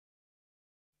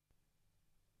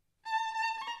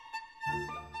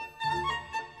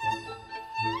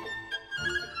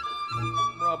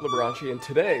Liberace, and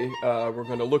today we're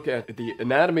going to look at the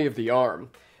anatomy of the arm,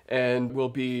 and we'll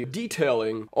be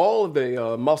detailing all of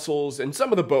the muscles and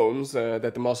some of the bones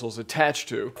that the muscles attach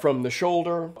to, from the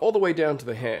shoulder all the way down to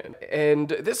the hand. And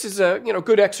this is a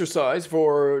good exercise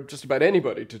for just about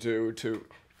anybody to do, to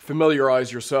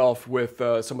familiarize yourself with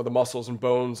some of the muscles and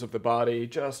bones of the body,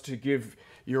 just to give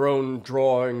your own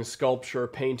drawing, sculpture,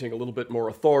 painting a little bit more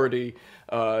authority,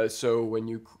 so when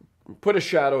you put a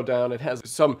shadow down, it has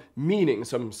some meaning,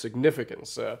 some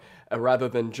significance, rather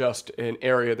than just an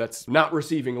area that's not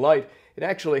receiving light. It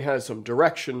actually has some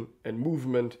direction and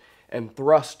movement and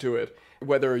thrust to it.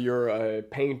 Whether you're a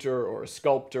painter or a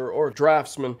sculptor or a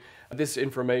draftsman, this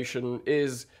information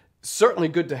is certainly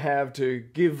good to have to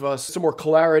give us some more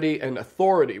clarity and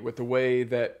authority with the way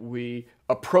that we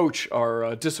approach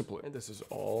our discipline. And this is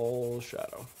all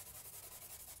shadow.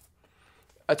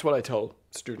 That's what I tell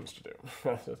students to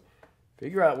do.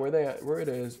 Figure out where it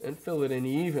is and fill it in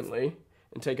evenly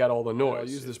and take out all the noise.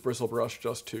 I use this bristle brush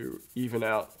just to even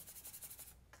out,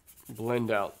 blend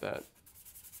out that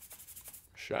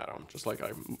shadow, just like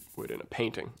I would in a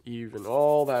painting. Even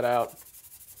all that out.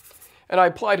 And I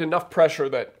applied enough pressure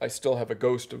that I still have a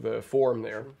ghost of the form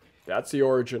there. That's the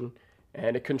origin,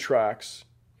 and it contracts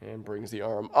and brings the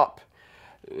arm up.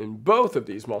 And both of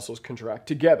these muscles contract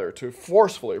together to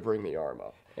forcefully bring the arm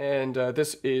up. And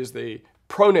this is the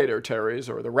pronator teres,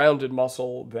 or the rounded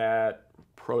muscle that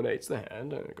pronates the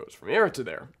hand, and it goes from here to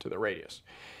there, to the radius.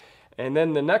 And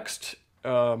then the next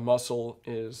muscle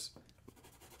is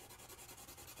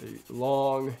the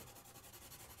long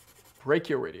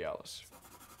brachioradialis.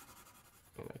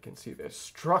 And I can see the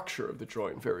structure of the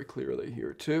joint very clearly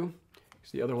here too.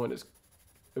 The other one is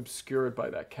obscured by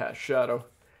that cast shadow.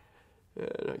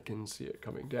 And I can see it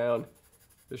coming down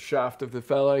the shaft of the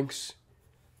phalanx.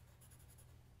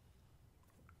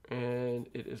 And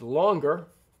it is longer.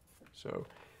 So,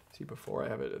 see, before I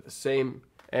have it at the same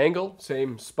angle,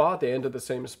 same spot, they end at the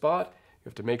same spot. You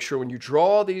have to make sure when you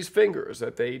draw these fingers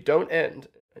that they don't end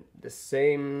at the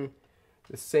same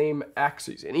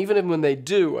axes. And even when they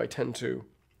do, I tend to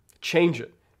change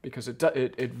it because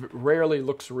it rarely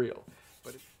looks real.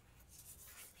 But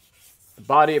the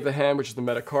body of the hand, which is the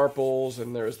metacarpals,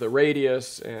 and there's the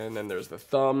radius, and then there's the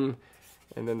thumb,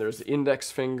 and then there's the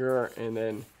index finger, and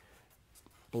then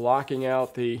blocking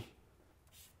out the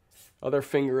other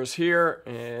fingers here,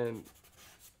 and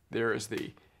there is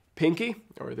the pinky,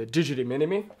 or the digiti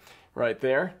minimi, right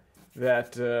there,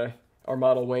 that our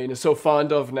model Wayne is so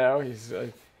fond of now.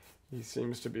 He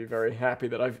seems to be very happy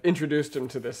that I've introduced him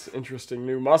to this interesting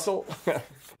new muscle.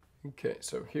 Okay,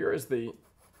 so here is the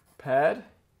pad.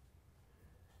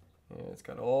 And it's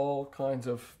got all kinds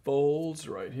of folds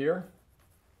right here,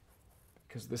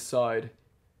 because this side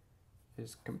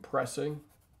is compressing,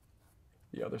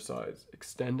 the other side's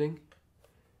extending.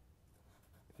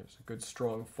 There's a good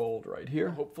strong fold right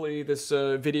here. Hopefully this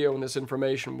video and this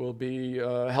information will be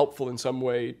helpful in some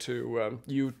way to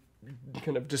you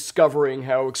kind of discovering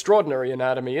how extraordinary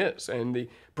anatomy is, and the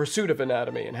pursuit of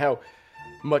anatomy, and how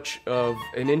much of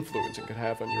an influence it could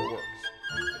have on your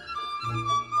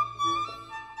works.